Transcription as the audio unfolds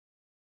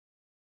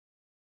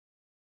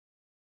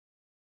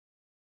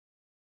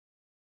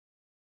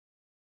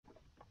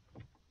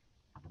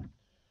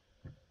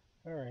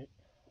Alright,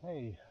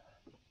 hey,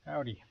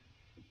 howdy.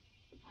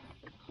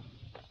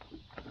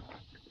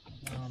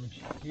 I'm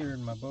here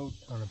in my boat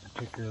on a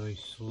particularly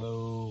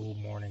slow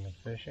morning of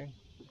fishing.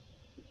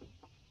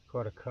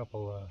 Caught a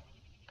couple of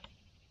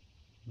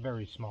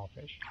very small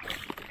fish.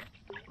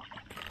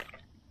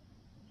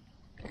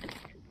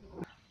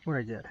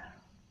 What'd I get?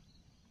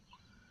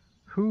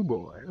 Hoo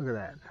boy, look at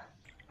that.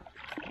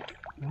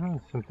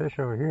 Oh, some fish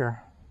over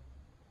here.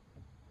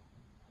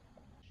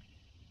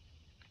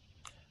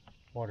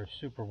 Water's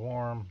super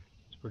warm,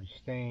 it's pretty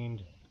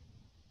stained.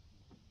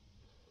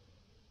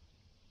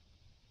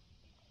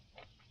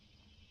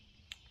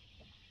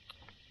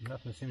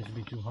 Nothing seems to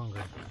be too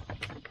hungry.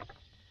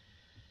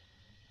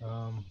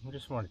 I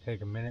just want to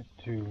take a minute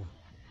to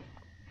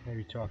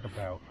maybe talk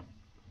about,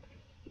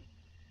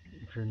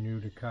 if you're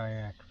new to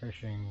kayak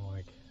fishing,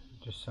 like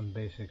just some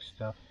basic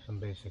stuff, some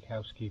basic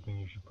housekeeping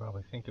you should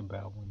probably think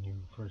about when you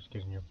first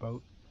get in your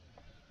boat.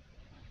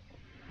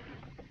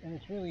 And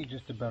it's really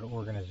just about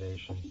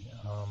organization,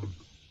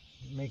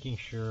 making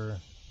sure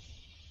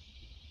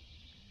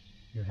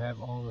you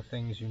have all the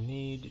things you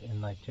need and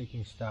like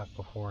taking stock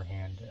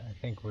beforehand. I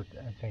think what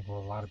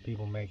a lot of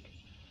people make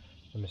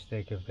the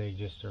mistake of, they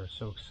just are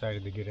so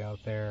excited to get out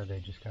there, they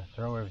just kind of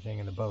throw everything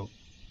in the boat.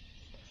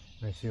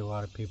 And I see a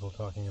lot of people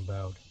talking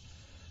about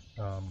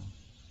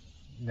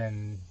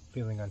then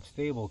feeling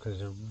unstable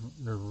because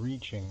they're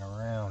reaching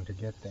around to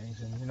get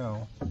things, and you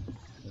know,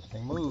 this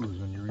thing moves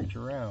when you reach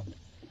around.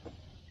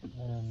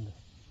 And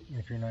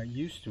if you're not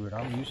used to it,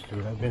 I'm used to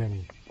it. I've been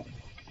in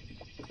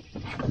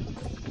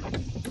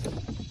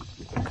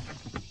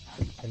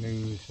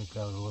canoes since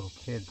I was a little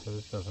kid, so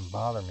this doesn't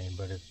bother me.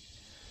 But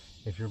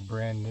if you're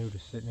brand new to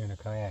sitting in a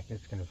kayak,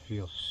 it's going to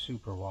feel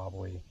super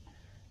wobbly,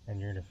 and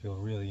you're going to feel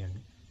really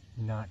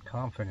not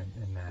confident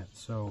in that.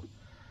 So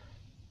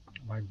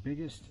my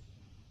biggest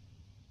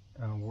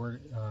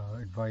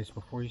advice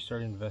before you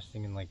start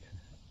investing in like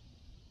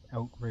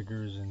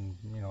outriggers, and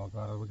you know, a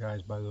lot of the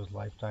guys buy those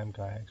lifetime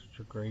kayaks, which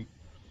are great,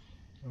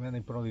 and then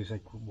they put all these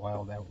like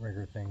wild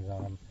outrigger things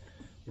on them,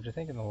 which I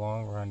think in the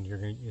long run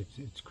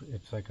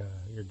it's like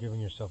you're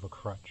giving yourself a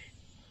crutch.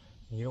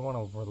 And you don't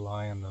want to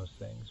rely on those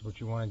things. What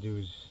you want to do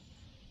is,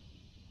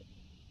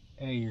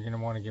 A, you're going to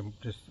want to get,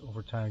 just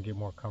over time, get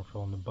more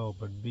comfortable in the boat,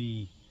 but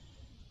B,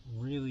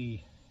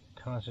 really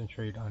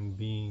concentrate on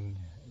being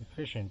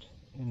efficient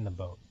in the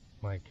boat.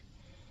 Like,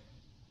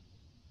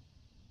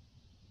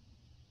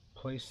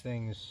 place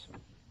things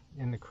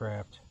in the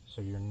craft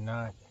so you're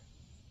not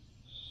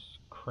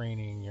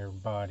craning your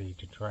body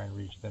to try and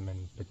reach them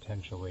and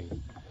potentially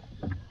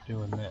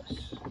doing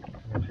this.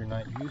 And if you're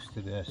not used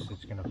to this,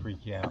 it's going to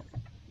freak you out.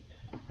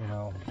 You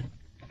know,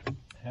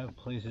 have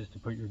places to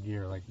put your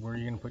gear. Like, where are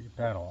you going to put your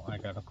paddle? I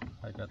got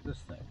this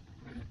thing.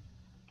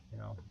 You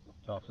know,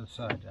 it's off to the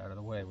side, out of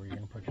the way. Where you're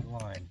going to put your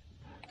line,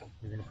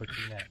 you're going to put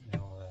your net,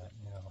 and all that.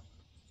 You know.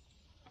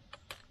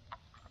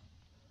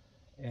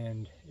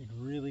 And it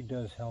really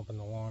does help in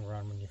the long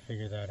run when you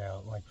figure that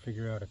out. Like,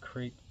 figure out a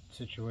crate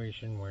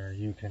situation where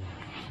you can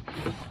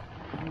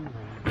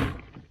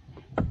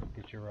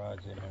get your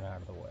rods in and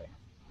out of the way.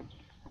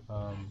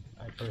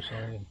 I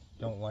personally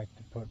don't like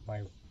to put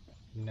my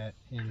net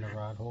in the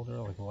rod holder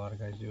like a lot of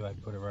guys do. I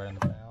put it right on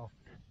the bow.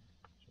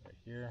 It's right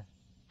here.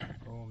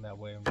 Boom, that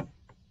way it's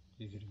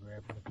easy to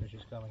grab when the fish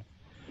is coming.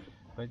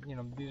 But you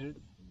know,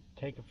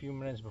 take a few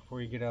minutes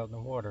before you get out in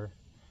the water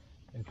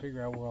and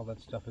figure out where all that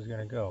stuff is going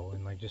to go,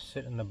 and like just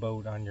sit in the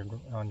boat on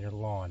your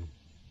lawn,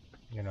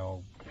 you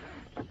know,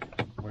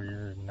 where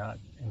you're not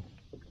in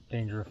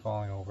danger of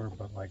falling over,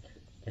 but like,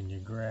 can you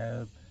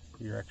grab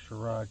your extra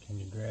rod, can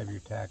you grab your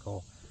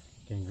tackle,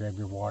 can you grab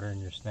your water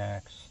and your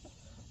snacks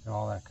and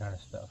all that kind of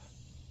stuff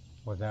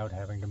without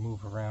having to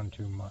move around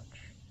too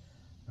much.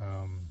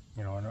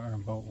 You know, on a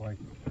boat like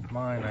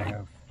mine, I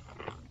have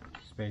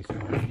space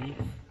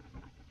underneath.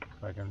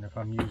 Like, if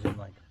I'm using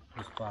like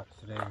this box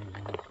today, I'm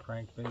using these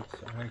crankbaits,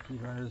 I'm going to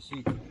keep it under the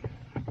seat.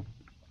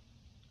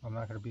 I'm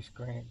not going to be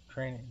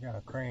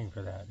craning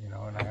for that, you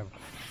know. And I have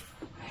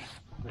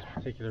this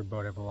particular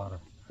boat, I have a lot of,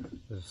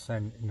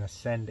 an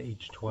Ascend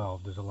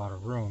H12, there's a lot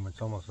of room.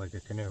 It's almost like a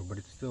canoe, but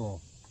it's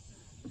still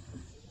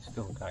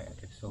a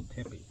kayak, it's still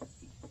tippy.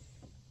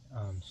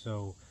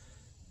 So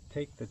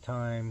take the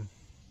time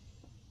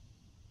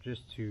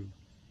just to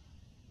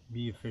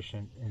be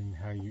efficient in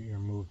how your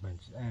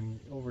movements, and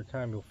over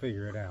time you'll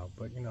figure it out.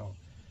 But you know,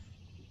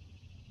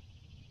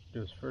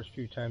 those first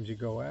few times you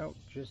go out,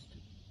 just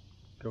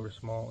go to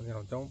small, you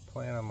know, don't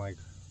plan on like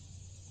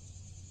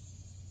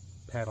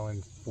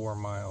paddling 4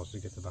 miles to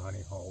get to the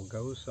honey hole.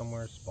 Go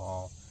somewhere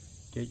small,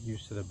 get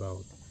used to the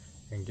boat,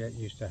 and get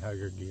used to how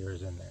your gear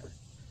is in there.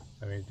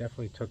 I mean, it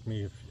definitely took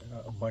me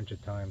a bunch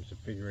of times to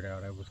figure it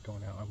out. I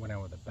went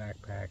out with a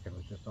backpack, and it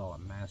was just all a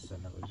mess,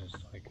 and it was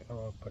just like,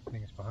 oh, I'll put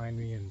things behind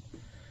me,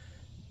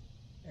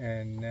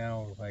 and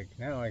now I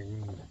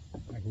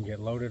can get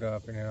loaded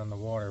up and in on the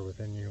water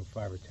within, you know,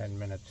 5 or 10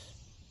 minutes,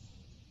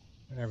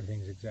 and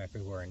everything's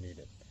exactly where I need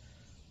it.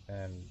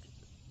 And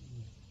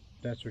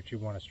that's what you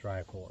want to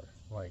strive for.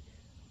 Like,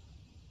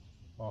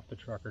 off the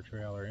truck or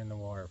trailer, in the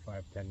water,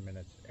 5-10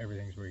 minutes,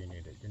 everything's where you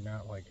need it. You're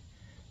not like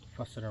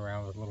fussing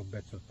around with little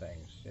bits of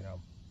things, you know.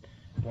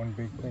 One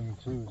big thing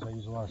too is I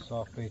use a lot of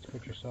soft baits.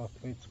 Put your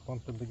soft baits,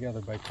 clump them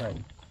together by tight.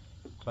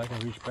 So I can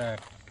reach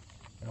back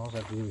and all I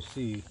have to do is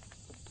see,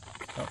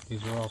 oh,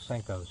 these are all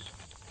Senkos.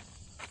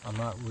 I'm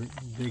not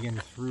digging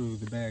through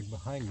the bag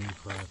behind me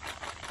for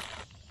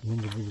an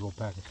individual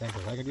pack of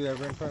Senkos. I can do that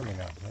right in front of me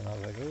now. And I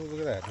was like, oh, look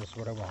at that, this is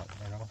what I want,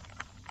 you know.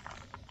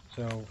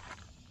 So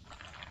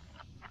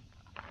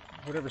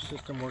whatever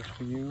system works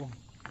for you,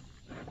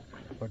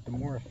 but the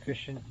more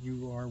efficient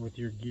you are with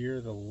your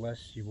gear, the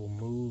less you will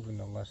move and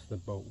the less the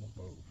boat will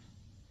move.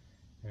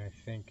 And I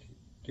think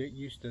get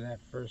used to that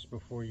first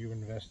before you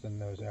invest in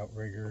those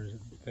outriggers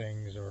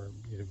things, or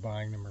either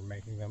buying them or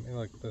making them. And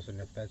like, listen,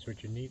 if that's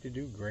what you need to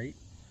do, great.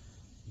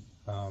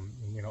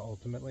 You know,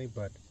 ultimately,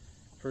 but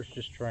first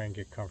just try and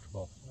get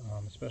comfortable,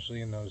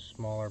 especially in those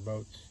smaller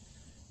boats,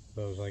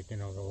 those, like, you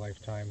know, the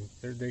Lifetime,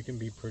 they can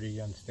be pretty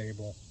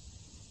unstable.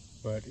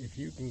 But if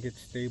you can get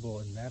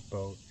stable in that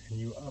boat and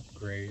you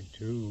upgrade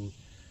to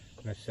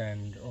an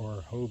Ascend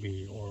or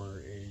Hobie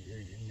or a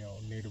you know,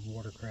 native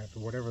watercraft or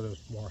whatever, those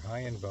more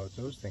high-end boats,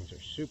 those things are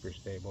super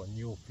stable and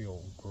you'll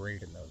feel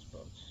great in those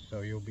boats.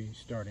 So you'll be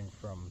starting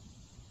from,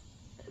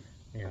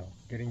 you know,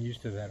 getting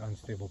used to that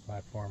unstable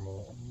platform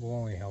will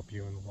only help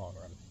you in the long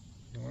run.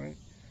 All right.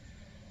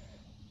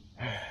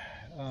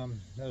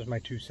 That was my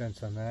 2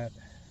 cents on that.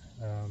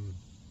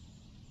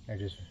 I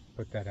just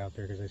put that out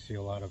there because I see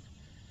a lot of,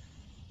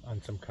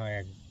 on some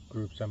kayak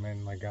groups I'm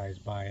in, my guys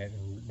buy it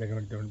and they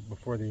don't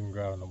before they even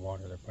go out on the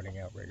water, they're putting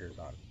outriggers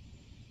on.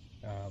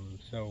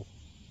 So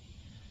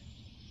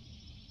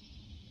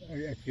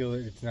I feel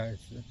that it's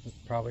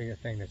probably a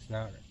thing that's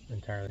not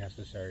entirely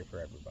necessary for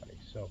everybody.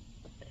 So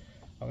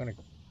I'm gonna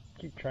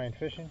keep trying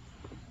fishing,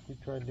 keep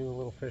trying to do a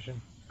little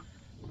fishing.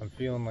 I'm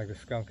feeling like the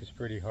skunk is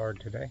pretty hard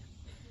today.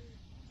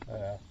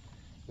 This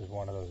is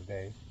one of those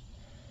days.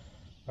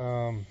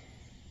 But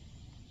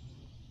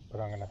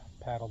I'm going to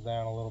paddle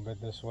down a little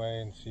bit this way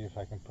and see if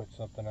I can put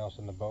something else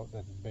in the boat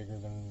that's bigger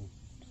than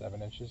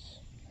 7 inches.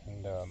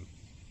 And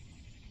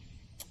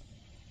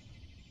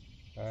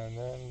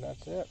then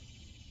that's it.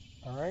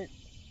 Alright.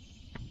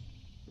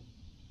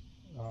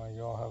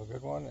 You all have a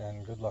good one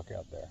and good luck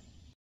out there.